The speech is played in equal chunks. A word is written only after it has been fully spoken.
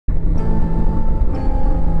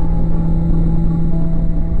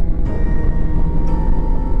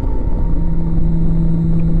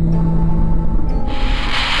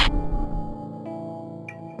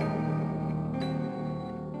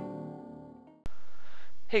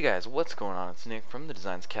Hey guys, what's going on? It's Nick from the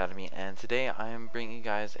DesignsAcademy, and today I am bringing you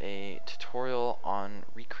guys a tutorial on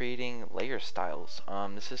recreating layer styles.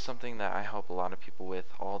 This is something that I help a lot of people with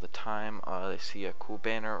all the time. They see a cool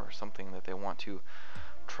banner or something that they want to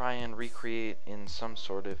try and recreate in some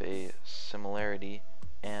sort of a similarity,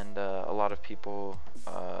 and a lot of people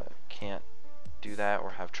can't do that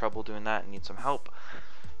or have trouble doing that and need some help.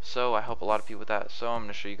 So I help a lot of people with that, so I'm going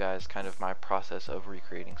to show you guys kind of my process of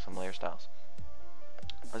recreating some layer styles.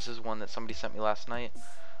 This is one that somebody sent me last night.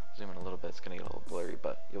 Zoom in a little bit, it's going to get a little blurry,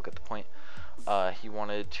 but you'll get the point. He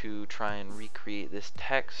wanted to try and recreate this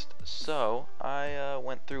text, so I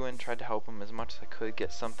went through and tried to help him as much as I could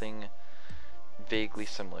get something vaguely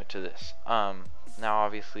similar to this. Now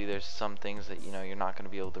obviously there's some things that you're not going to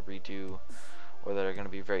be able to redo, or that are going to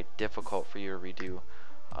be very difficult for you to redo.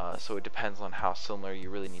 So it depends on how similar you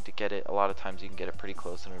really need to get it. A lot of times you can get it pretty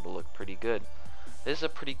close and it'll look pretty good. This is a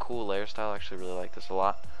pretty cool layer style. I actually really like this a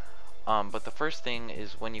lot. But the first thing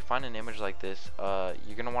is, when you find an image like this,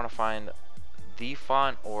 you're going to want to find the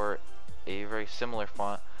font or a very similar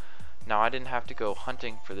font. Now I didn't have to go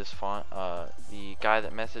hunting for this font. The guy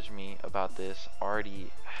that messaged me about this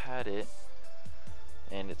already had it,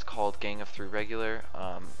 and it's called Gang of Three Regular.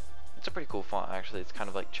 It's a pretty cool font actually. It's kind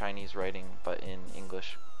of like Chinese writing but in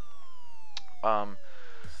English.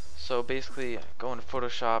 So basically, go into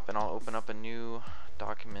Photoshop and I'll open up a new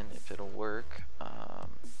document if it'll work.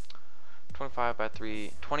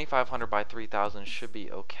 2500 by 3000 should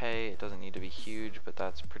be okay. It doesn't need to be huge, but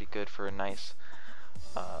that's pretty good for a nice,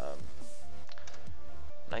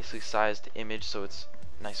 nicely sized image, so it's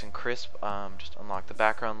nice and crisp. Just unlock the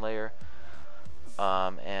background layer,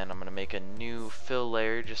 and I'm gonna make a new fill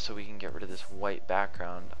layer just so we can get rid of this white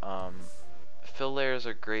background. Fill layers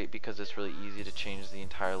are great because it's really easy to change the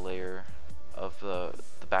entire layer of the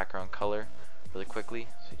background color really quickly.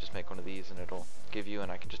 So you just make one of these and it'll give you,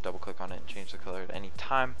 and I can just double click on it and change the color at any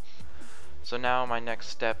time. So now my next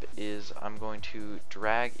step is I'm going to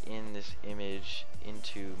drag in this image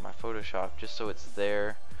into my Photoshop just so it's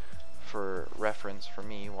there for reference for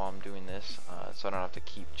me while I'm doing this, so I don't have to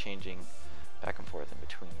keep changing back and forth in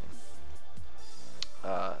between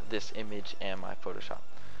this image and my Photoshop.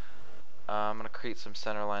 I'm going to create some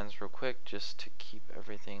center lines real quick just to keep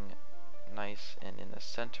everything nice and in the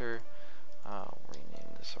center.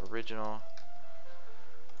 Rename this original.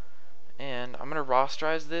 And I'm going to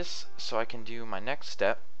rasterize this so I can do my next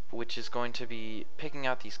step, which is going to be picking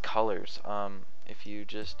out these colors. If you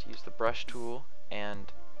just use the brush tool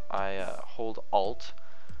and I hold Alt,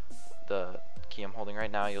 the key I'm holding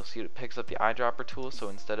right now, you'll see it picks up the eyedropper tool. So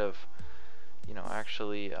instead of,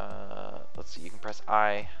 actually, let's see, you can press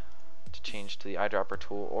I to change to the eyedropper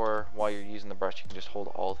tool, or while you're using the brush you can just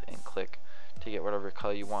hold Alt and click to get whatever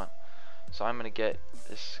color you want. So I'm going to get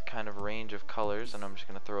this kind of range of colors and I'm just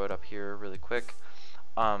going to throw it up here really quick.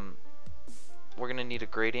 We're going to need a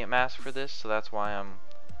gradient mask for this, so that's why I'm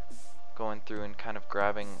going through and kind of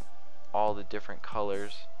grabbing all the different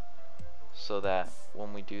colors so that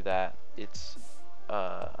when we do that it's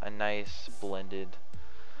a nice blended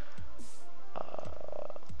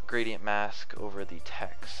gradient mask over the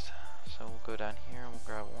text. So we'll go down here and we'll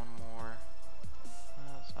grab one more.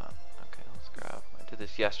 That's not okay. Let's grab. I did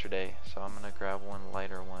this yesterday, so I'm gonna grab one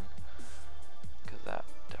lighter one because that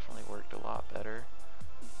definitely worked a lot better.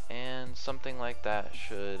 And something like that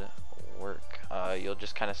should work. You'll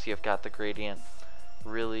just kind of see I've got the gradient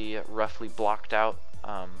really roughly blocked out.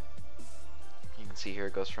 You can see here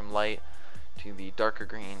it goes from light to the darker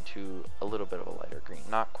green to a little bit of a lighter green.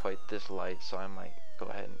 Not quite this light, so I might go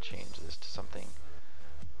ahead and change this to something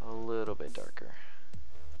a little bit darker,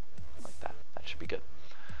 like that. That should be good.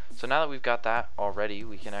 So now that we've got that already,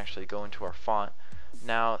 we can actually go into our font.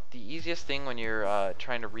 Now the easiest thing when you're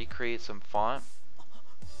trying to recreate some font,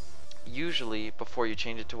 usually before you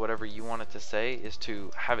change it to whatever you want it to say, is to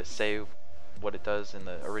have it say what it does in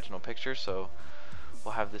the original picture. So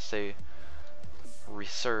we'll have this say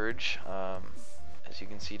Resurge, as you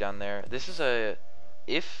can see down there. This is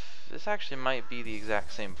this actually might be the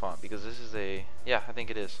exact same font, because this is yeah, I think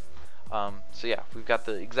it is. So yeah, we've got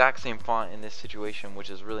the exact same font in this situation, which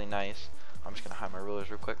is really nice. I'm just gonna hide my rulers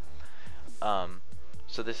real quick.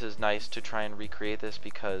 So this is nice to try and recreate this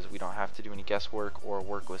because we don't have to do any guesswork or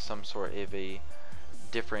work with some sort of a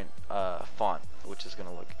different font, which is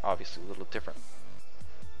gonna look obviously a little different.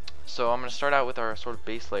 So I'm gonna start out with our sort of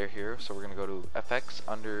base layer here. So we're gonna go to FX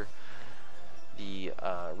under the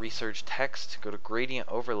research text, go to gradient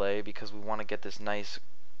overlay because we want to get this nice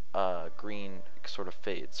green sort of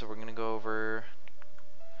fade. So we're going to go over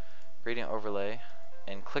gradient overlay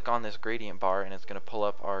and click on this gradient bar, and it's going to pull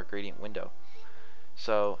up our gradient window.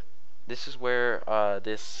 So this is where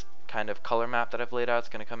this kind of color map that I've laid out is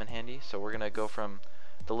going to come in handy. So we're going to go from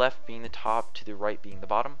the left being the top to the right being the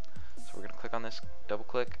bottom. So we're going to click on this, double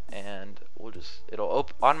click, and it'll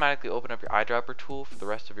automatically open up your eyedropper tool for the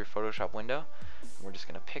rest of your Photoshop window. And we're just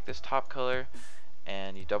going to pick this top color,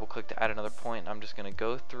 and you double click to add another point. I'm just going to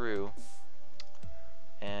go through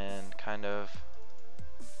and kind of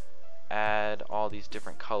add all these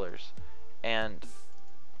different colors. And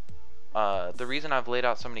the reason I've laid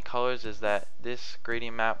out so many colors is that this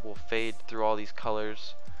gradient map will fade through all these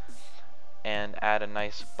colors and add a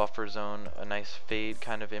nice buffer zone, a nice fade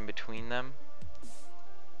kind of in between them.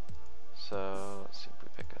 So let's see if we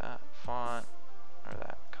pick that font or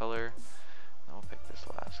that color, and we'll pick this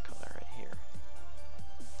last color right here.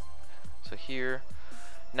 So here,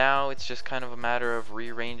 now it's just kind of a matter of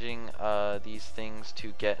rearranging these things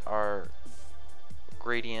to get our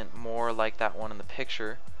gradient more like that one in the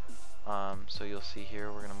picture. So you'll see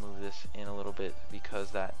here we're going to move this in a little bit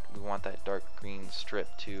because we want that dark green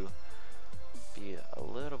strip to be a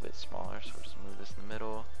little bit smaller. So we'll just move this in the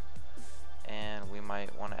middle, and we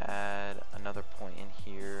might want to add another point in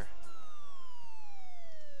here,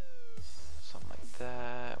 something like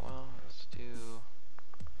that. Well, let's do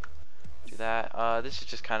that. This is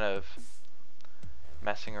just kind of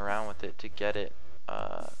messing around with it to get it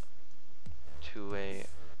to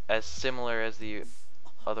as similar as the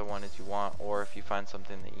other one as you want, or if you find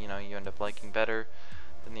something that you end up liking better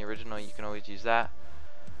than the original, you can always use that.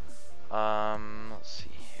 Let's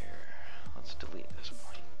see here. Let's delete this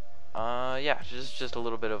point. Yeah, just a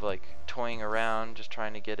little bit of like toying around, just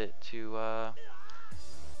trying to get it to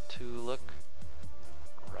look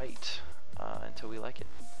right until we like it.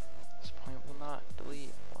 This point will not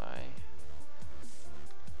delete. Why?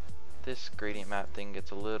 This gradient map thing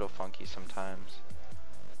gets a little funky sometimes.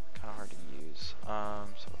 Kind of hard to use.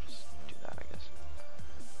 So we'll just do that, I guess.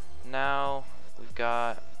 Now we've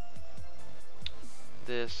got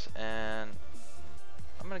this, and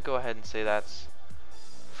I'm gonna go ahead and say that's,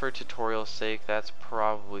 for tutorial's sake, that's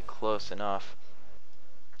probably close enough.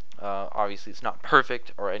 Obviously it's not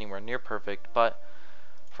perfect or anywhere near perfect, but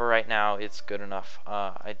for right now it's good enough.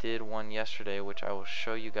 I did one yesterday which I will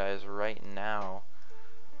show you guys right now.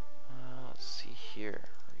 Let's see here,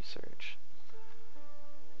 research.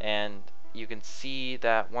 And you can see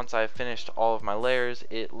that once I've finished all of my layers,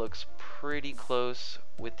 it looks pretty close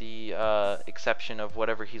with the exception of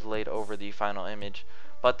whatever he's laid over the final image,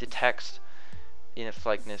 but the text in its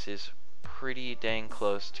likeness is pretty dang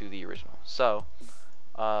close to the original. So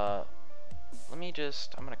I'm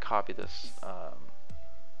gonna copy this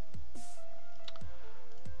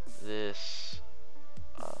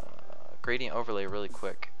gradient overlay really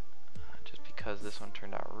quick, just because this one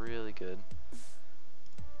turned out really good.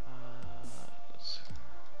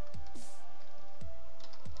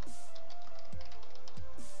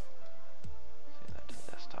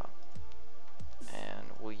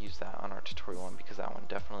 We'll use that on our tutorial one because that one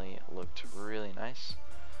definitely looked really nice.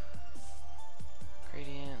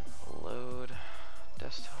 Gradient, load,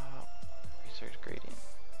 desktop, research gradient.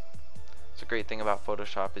 It's a great thing about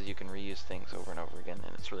Photoshop is you can reuse things over and over again,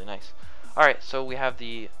 and it's really nice. Alright, so we have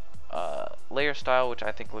the layer style, which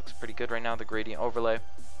I think looks pretty good right now, the gradient overlay.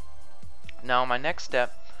 Now my next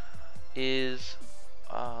step is,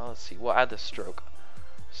 let's see, we'll add the stroke.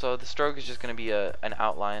 So the stroke is just going to be an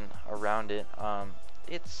outline around it.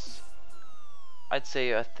 It's, I'd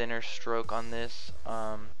say, a thinner stroke on this,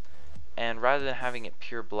 and rather than having it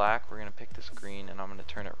pure black, we're going to pick this green and I'm going to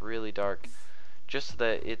turn it really dark just so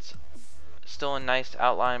that it's still a nice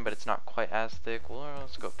outline but it's not quite as thick. Well,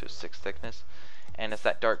 let's go up to a 6 thickness, and it's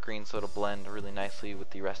that dark green so it'll blend really nicely with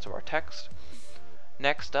the rest of our text.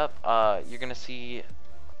 Next up, you're going to see,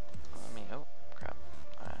 oh crap,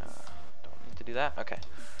 don't need to do that. Okay,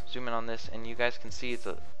 zoom in on this and you guys can see it's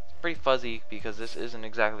pretty fuzzy because this isn't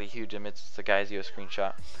exactly a huge image, it's a Geizio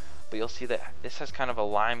screenshot, but you'll see that this has kind of a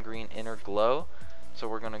lime green inner glow. So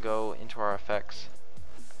we're going to go into our effects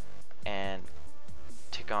and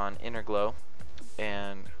tick on inner glow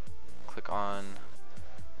and click on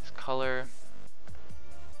this color,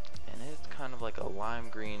 and it's kind of like a lime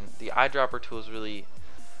green. The eyedropper tool is really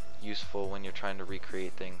useful when you're trying to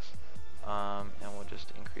recreate things, and we'll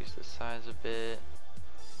just increase the size a bit.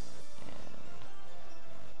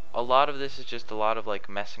 A lot of this is just a lot of like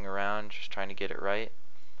messing around, just trying to get it right,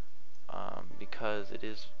 because it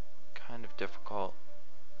is kind of difficult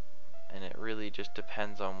and it really just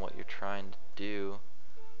depends on what you're trying to do.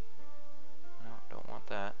 No, don't want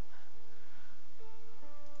that.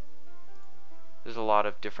 There's a lot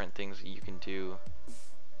of different things that you can do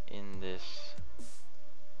in this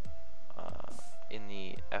in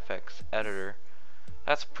the FX editor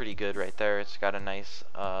That's pretty good right there. It's got a nice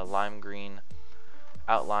lime green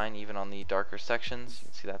outline even on the darker sections. You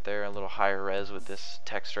can see that there, a little higher res with this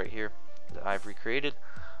text right here that I've recreated.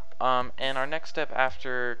 And our next step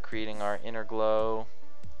after creating our inner glow,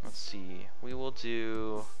 let's see, we'll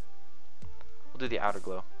do the outer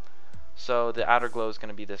glow. So the outer glow is going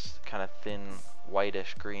to be this kind of thin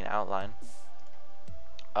whitish green outline.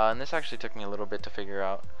 And this actually took me a little bit to figure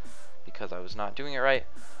out because I was not doing it right.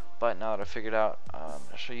 But now that I figured out, I'll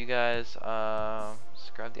show you guys.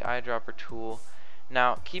 Let's grab the eyedropper tool.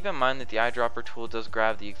 Now keep in mind that the eyedropper tool does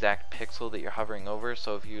grab the exact pixel that you're hovering over.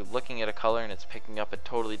 So if you're looking at a color and it's picking up a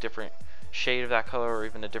totally different shade of that color or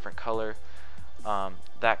even a different color,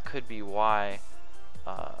 that could be why.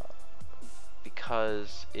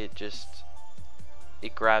 Because it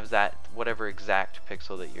grabs that whatever exact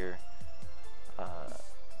pixel that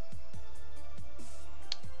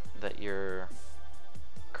your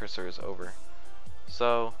cursor is over.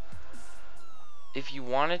 So if you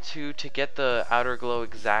wanted to get the outer glow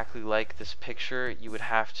exactly like this picture, you would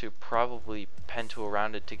have to probably pen tool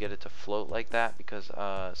around it to get it to float like that, because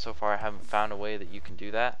so far I haven't found a way that you can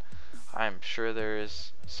do that. I'm sure there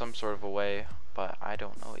is some sort of a way, but I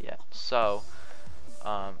don't know it yet. So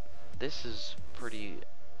this is pretty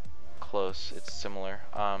close. It's similar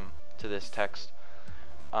to this text.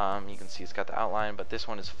 You can see it's got the outline, but this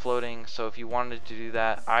one is floating. So if you wanted to do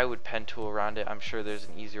that, I would pen tool around it. I'm sure there's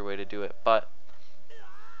an easier way to do it, but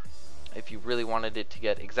if you really wanted it to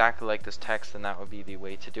get exactly like this text, then that would be the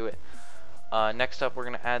way to do it. Next up, we're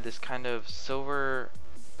going to add this kind of silver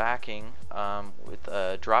backing with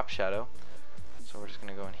a drop shadow. So we're just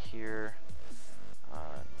going to go in here,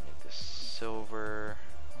 make this silver.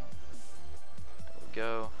 There we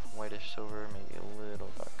go, whitish silver, maybe a little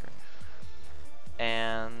darker.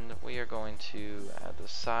 And we are going to add the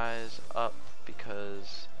size up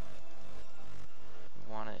because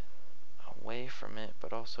we want it away from it,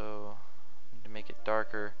 but also need to make it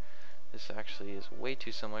darker. This actually is way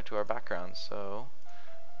too similar to our background, so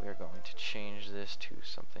we are going to change this to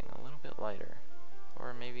something a little bit lighter,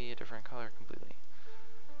 or maybe a different color completely.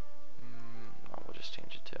 No, we'll just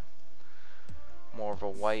change it to more of a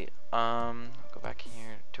white. Go back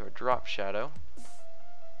here to our drop shadow.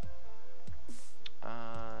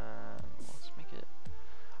 Let's make it,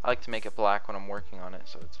 I like to make it black when I'm working on it,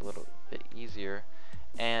 so it's a little bit easier.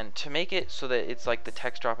 And to make it so that it's like the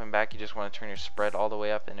text dropping back, you just want to turn your spread all the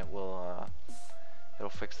way up, and it will it'll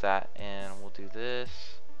fix that. And we'll do this,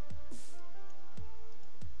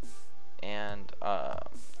 and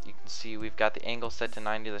you can see we've got the angle set to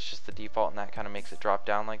 90. That's just the default, and that kind of makes it drop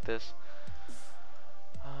down like this.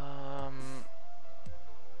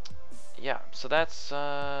 Yeah, so that's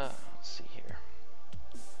let's see here.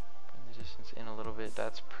 Bring the distance in a little bit.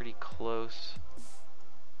 That's pretty close.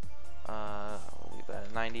 We'll leave that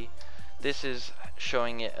at 90. This is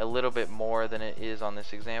showing it a little bit more than it is on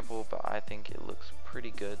this example, but I think it looks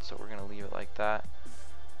pretty good, so we're going to leave it like that.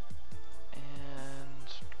 And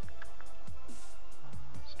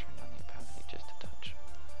let's turn down the opacity just a touch.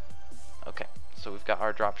 Okay, so we've got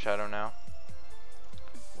our drop shadow now,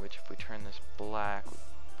 which if we turn this black, we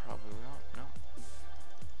probably won't. No.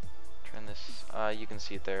 Turn this, you can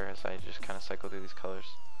see it there as I just kind of cycle through these colors.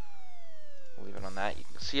 We'll leave it on that. You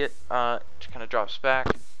can see it just kind of drops back,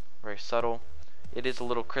 very subtle. It is a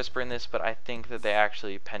little crisper in this, but I think that they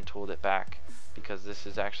actually pen tooled it back because this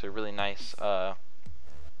is actually a really nice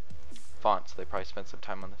font, so they probably spent some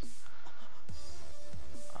time on this.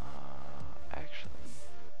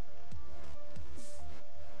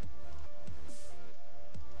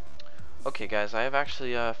 Okay guys, I have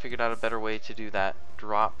actually figured out a better way to do that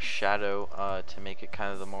drop shadow to make it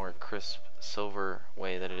kind of the more crisp silver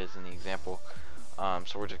way that it is in the example.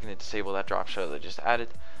 So we're just going to disable that drop shadow that I just added.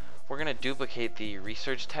 We're going to duplicate the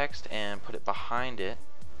research text and put it behind the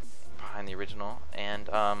original, and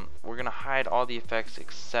we're going to hide all the effects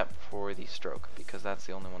except for the stroke because that's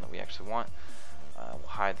the only one that we actually want. We'll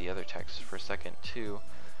hide the other text for a second too.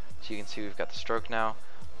 So you can see we've got the stroke now.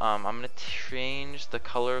 I'm going to change the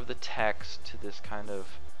color of the text to this kind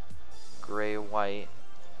of gray-white,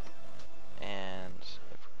 and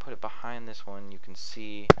if we put it behind this one, you can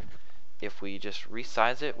see if we just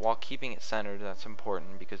resize it while keeping it centered. That's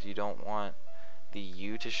important because you don't want the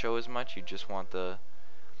U to show as much, you just want the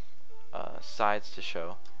sides to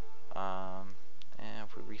show. And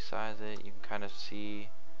if we resize it, you can kind of see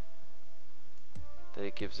that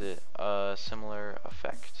it gives it a similar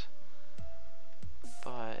effect,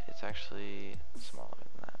 but it's actually smaller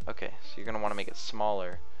than that. Okay, so you're going to want to make it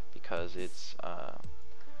smaller because it's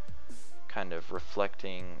kind of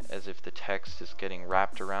reflecting as if the text is getting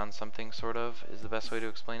wrapped around something, sort of, is the best way to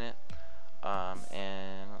explain it.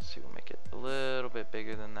 and let's see, we'll make it a little bit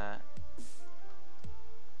bigger than that,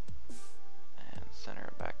 and center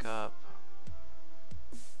it back up,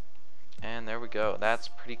 and there we go. That's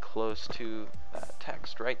pretty close to that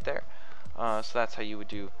text right there. So that's how you would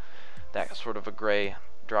do that sort of a gray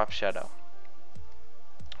drop shadow.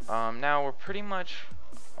 Now we're pretty much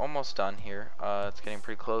almost done here. It's getting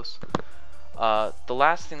pretty close. The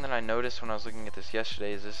last thing that I noticed when I was looking at this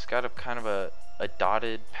yesterday is it's got a kind of a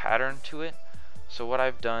dotted pattern to it. So what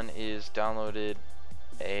I've done is downloaded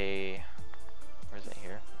where is it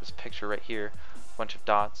here? This picture right here, a bunch of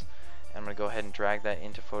dots, and I'm gonna go ahead and drag that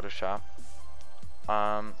into Photoshop.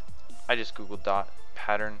 I just googled dot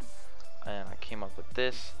pattern and I came up with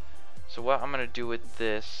this. So what I'm gonna do with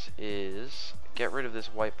this is get rid of this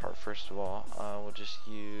white part first of all. We'll just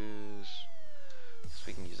use, so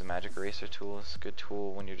we can use the magic eraser tool. It's a good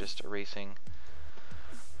tool when you're just erasing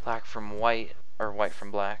black from white or white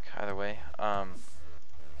from black, either way. Yeah,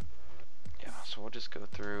 so we'll just go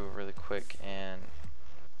through really quick and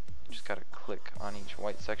just gotta click on each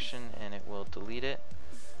white section and it will delete it.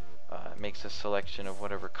 It makes a selection of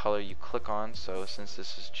whatever color you click on, so since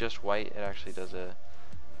this is just white, it actually does a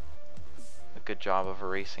good job of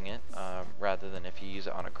erasing it, rather than if you use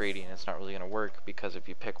it on a gradient, it's not really going to work, because if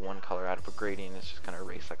you pick one color out of a gradient, it's just going to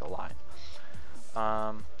erase like a line.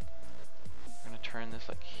 I'm going to turn this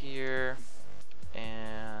like here,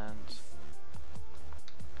 and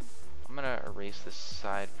I'm going to erase this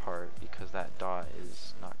side part because that dot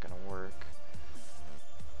is not going to work.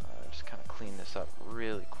 Just kind of clean this up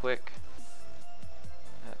really quick.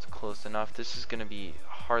 That's close enough. This is going to be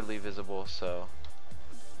hardly visible, so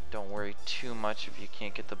don't worry too much if you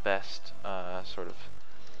can't get the best sort of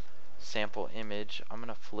sample image. I'm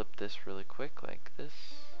gonna flip this really quick like this.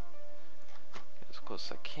 Get as close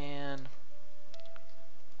as I can.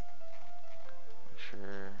 Make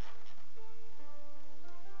sure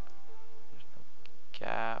there's no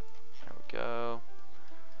gap. There we go.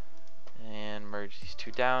 And merge these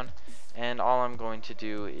two down. And all I'm going to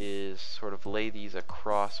do is sort of lay these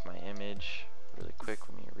across my image really quick.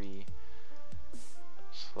 Let me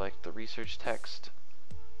select the research text,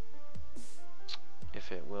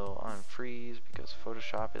 if it will unfreeze, because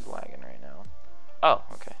Photoshop is lagging right now. Oh,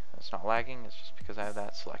 okay, it's not lagging, it's just because I have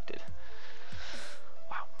that selected.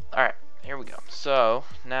 Wow. Alright, here we go. So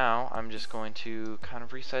now I'm just going to kind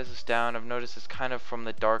of resize this down. I've noticed it's kind of from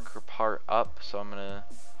the darker part up, so I'm gonna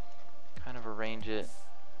kind of arrange it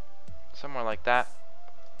somewhere like that,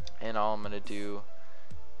 and all I'm gonna do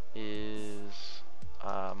is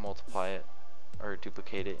multiply it or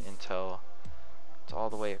duplicate it until it's all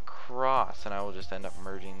the way across, and I will just end up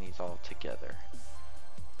merging these all together.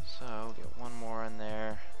 So we'll get one more in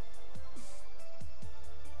there.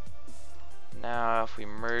 Now if we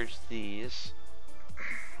merge these,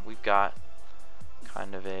 we've got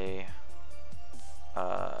kind of a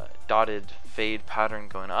dotted fade pattern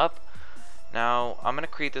going up. Now I'm going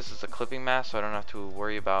to create this as a clipping mask so I don't have to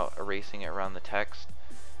worry about erasing it around the text.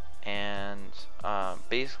 And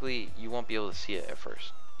basically you won't be able to see it at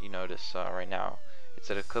first. You notice right now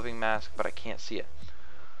it's at a clipping mask, but I can't see it.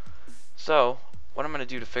 So what I'm going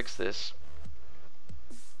to do to fix this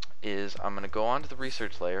is I'm going to go onto the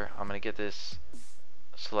research layer. I'm going to get this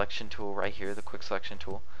selection tool right here, the quick selection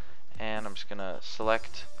tool, and I'm just going to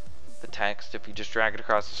select the text. If you just drag it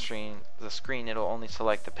across the screen, it'll only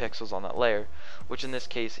select the pixels on that layer, which in this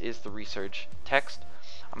case is the research text.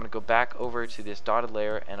 I'm going to go back over to this dotted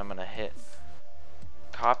layer and I'm going to hit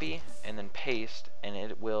copy and then paste, and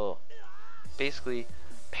it will basically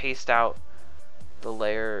paste out the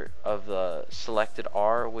layer of the selected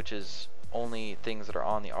R, which is only things that are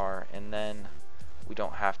on the R, and then we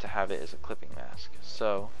don't have to have it as a clipping mask,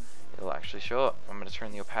 so it'll actually show up. I'm going to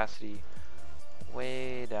turn the opacity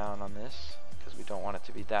way down on this because we don't want it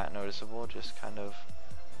to be that noticeable, just kind of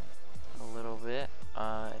a little bit,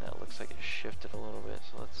 and it looks like it shifted a little bit,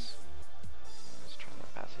 so let's turn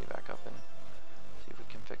the opacity back up and see if we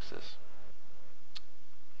can fix this.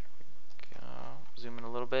 There we go. Zoom in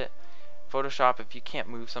a little bit. Photoshop, if you can't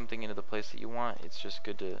move something into the place that you want, it's just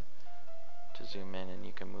good to zoom in and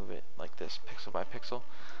you can move it like this, pixel by pixel.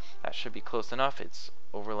 That should be close enough. It's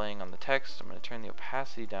overlaying on the text. I'm going to turn the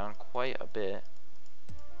opacity down quite a bit,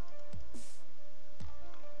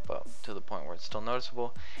 but to the point where it's still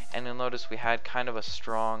noticeable. And you'll notice we had kind of a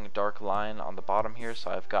strong dark line on the bottom here,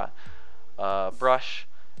 so I've got brush,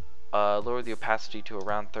 lower the opacity to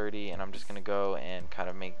around 30, and I'm just going to go and kind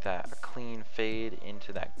of make that a clean fade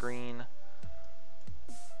into that green.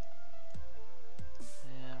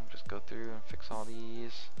 And we'll just go through and fix all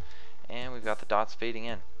these, and we've got the dots fading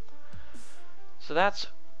in. So that's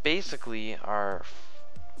basically our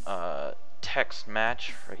text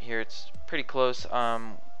match right here. It's pretty close,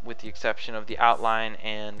 with the exception of the outline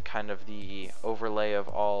and kind of the overlay of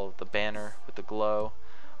all the banner with the glow.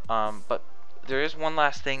 But there is one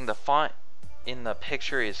last thing. The font in the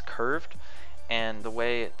picture is curved, and the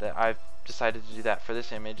way that I've decided to do that for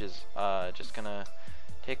this image is just gonna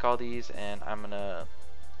take all these, and I'm gonna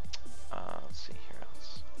let's see here,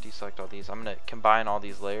 let's deselect all these. I'm gonna combine all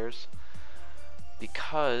these layers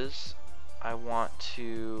because I want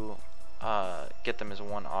to get them as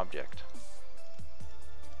one object.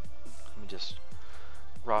 Let me just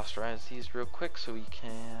rasterize these real quick so we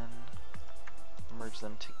can merge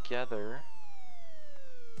them together.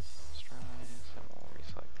 Rasterize, and we'll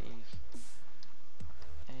reselect these.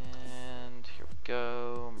 And here we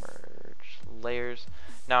go, merge layers.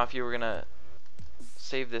 Now if you were gonna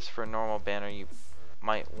save this for a normal banner, you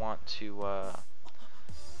might want to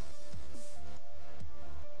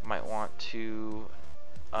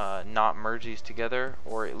not merge these together,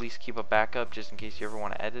 or at least keep a backup just in case you ever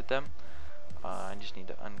want to edit them. I just need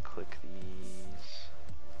to unclick these.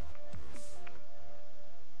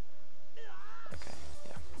 Okay,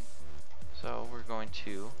 yeah. So we're going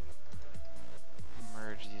to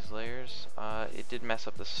merge these layers. It did mess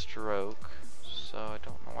up the stroke, so I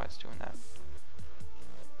don't know why it's doing that.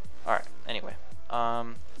 Alright, anyway.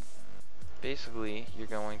 Basically, you're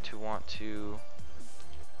going to want to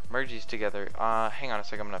merge these together. Hang on a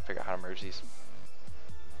second, I'm gonna figure out how to merge these.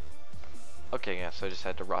 Okay, yeah, so I just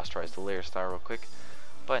had to rasterize the layer style real quick.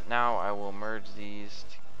 But now I will merge these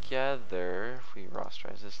together. If we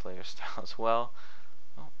rasterize this layer style as well.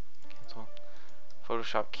 Oh, cancel.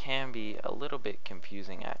 Photoshop can be a little bit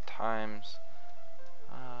confusing at times.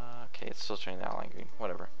 Okay, it's still showing the outline green.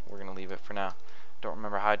 Whatever, we're gonna leave it for now. Don't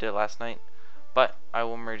remember how I did it last night. But I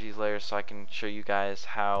will merge these layers so I can show you guys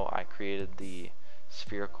how I created the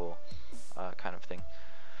spherical kind of thing.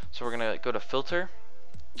 So we're gonna go to filter,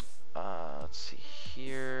 let's see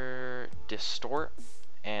here, distort,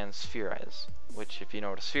 and spherize, which if you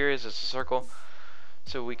know what a sphere is, it's a circle.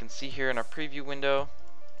 So we can see here in our preview window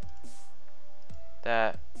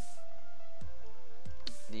that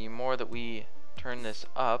the more that we turn this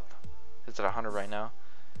up, it's at 100 right now,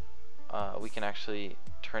 we can actually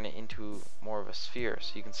turn it into more of a sphere.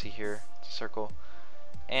 So you can see here it's a circle,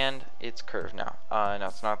 and it's curved now. Now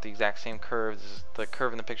it's not the exact same curve. The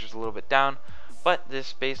curve in the picture is a little bit down, but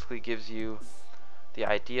this basically gives you the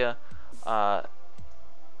idea.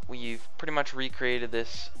 We've pretty much recreated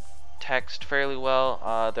this text fairly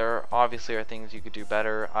well. There obviously are things you could do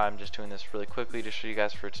better. I'm just doing this really quickly to show you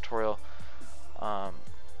guys for a tutorial.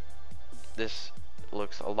 This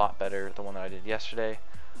looks a lot better, the one that I did yesterday.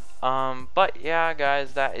 But yeah,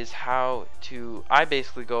 guys, that is how I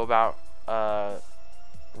basically go about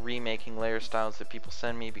remaking layer styles that people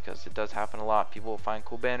send me, because it does happen a lot. People will find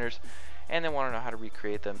cool banners and they want to know how to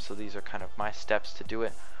recreate them, so these are kind of my steps to do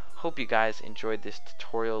it. Hope you guys enjoyed this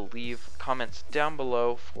tutorial. Leave comments down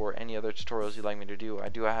below for any other tutorials you'd like me to do. I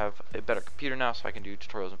do have a better computer now, so I can do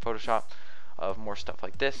tutorials in Photoshop of more stuff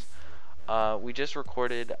like this. We just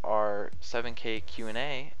recorded our 7K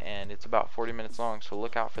Q&A, and it's about 40 minutes long, so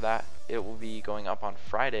look out for that. It will be going up on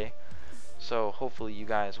Friday, so hopefully you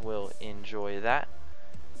guys will enjoy that.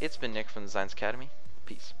 It's been Nick from DesignsAcademy.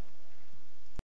 Peace.